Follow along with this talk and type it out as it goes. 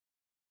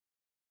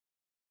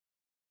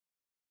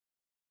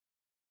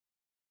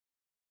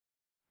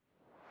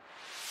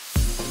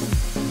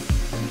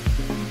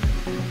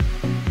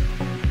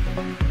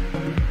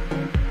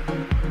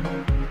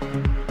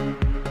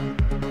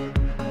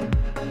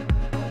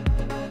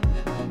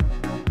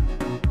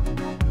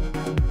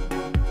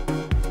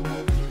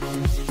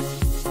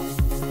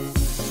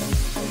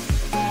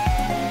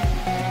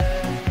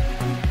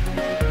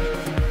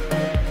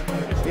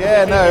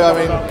Yeah, no,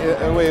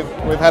 I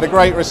mean, we've had a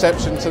great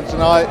reception to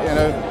tonight. You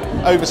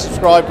know,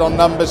 oversubscribed on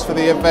numbers for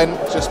the event,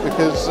 just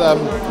because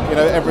you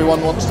know,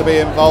 everyone wants to be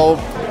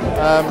involved.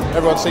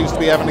 Everyone seems to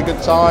be having a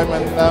good time,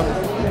 and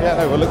yeah,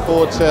 no, we'll look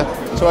forward to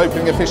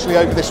opening officially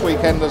over this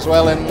weekend as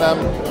well,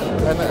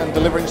 and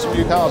delivering some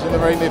new cars in the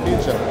very near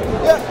future.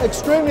 Yeah,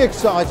 extremely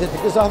excited,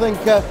 because I think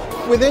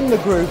within the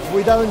group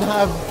we don't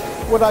have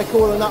what I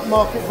call an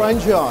upmarket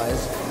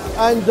franchise.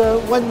 And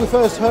when we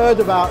first heard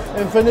about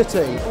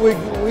Infiniti,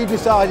 we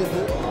decided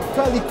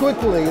fairly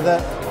quickly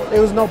that it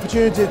was an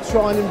opportunity to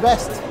try and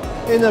invest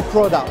in a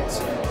product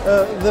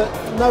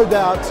that, no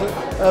doubt,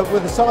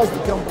 with the size of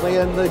the company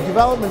and the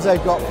developments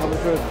they've got coming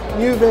through,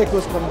 new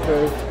vehicles coming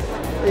through,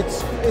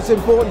 it's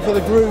important for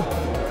the group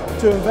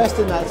to invest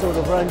in that sort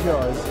of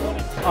franchise.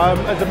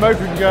 As a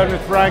motoring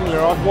journalist wrangler,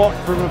 I've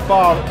watched from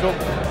afar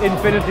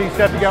Infiniti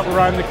setting up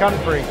around the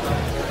country.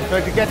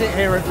 So to get it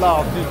here at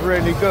last is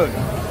really good.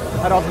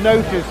 And I've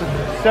noticed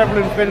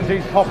several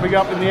Infinitis popping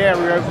up in the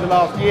area over the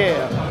last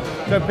year.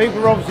 So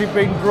people are obviously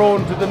being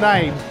drawn to the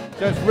name.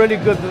 So it's really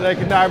good that they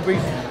can now be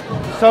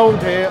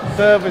sold here,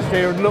 serviced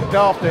here and looked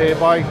after here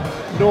by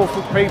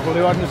Norfolk people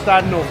who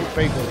understand Norfolk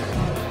people.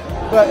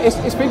 Well,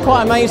 it's been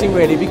quite amazing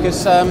really,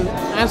 because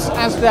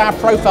as our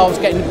profile's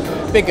getting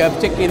bigger,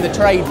 particularly in the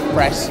trade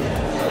press,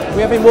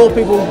 we have more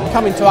people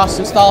coming to us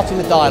and starting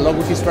the dialogue,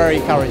 which is very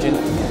encouraging.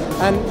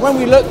 And when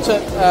we looked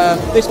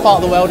at this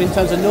part of the world in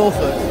terms of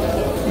Norfolk,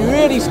 you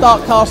really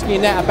start casting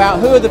your net about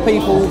who are the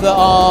people that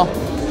are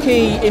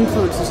key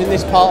influencers in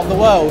this part of the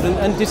world,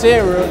 and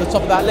Desira are at the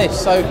top of that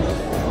list. So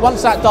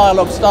once that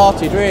dialogue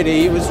started,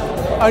 really, it was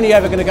only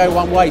ever going to go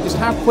one way. Just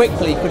how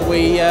quickly could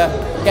we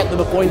get them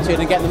appointed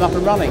and get them up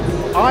and running?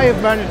 I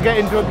have managed to get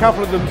into a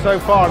couple of them so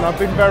far, and I've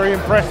been very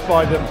impressed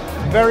by them.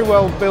 Very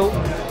well built,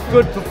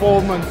 good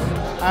performance,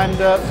 and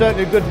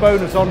certainly a good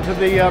bonus onto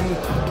the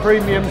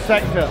premium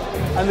sector.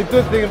 And the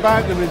good thing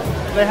about them is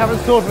they have a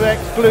sort of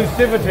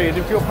exclusivity, and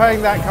if you're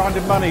paying that kind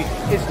of money,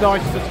 it's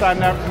nice to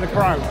stand out from the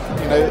crowd.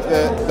 You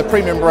know, the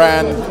premium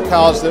brand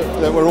cars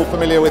that we're all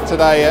familiar with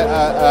today,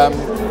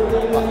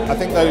 I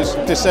think those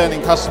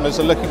discerning customers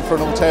are looking for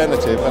an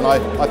alternative, and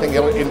I think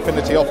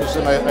Infiniti offers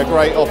them a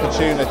great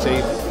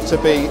opportunity to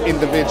be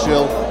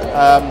individual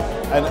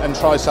and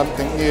try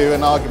something new,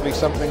 and arguably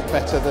something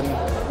better than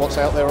what's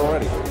out there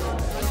already.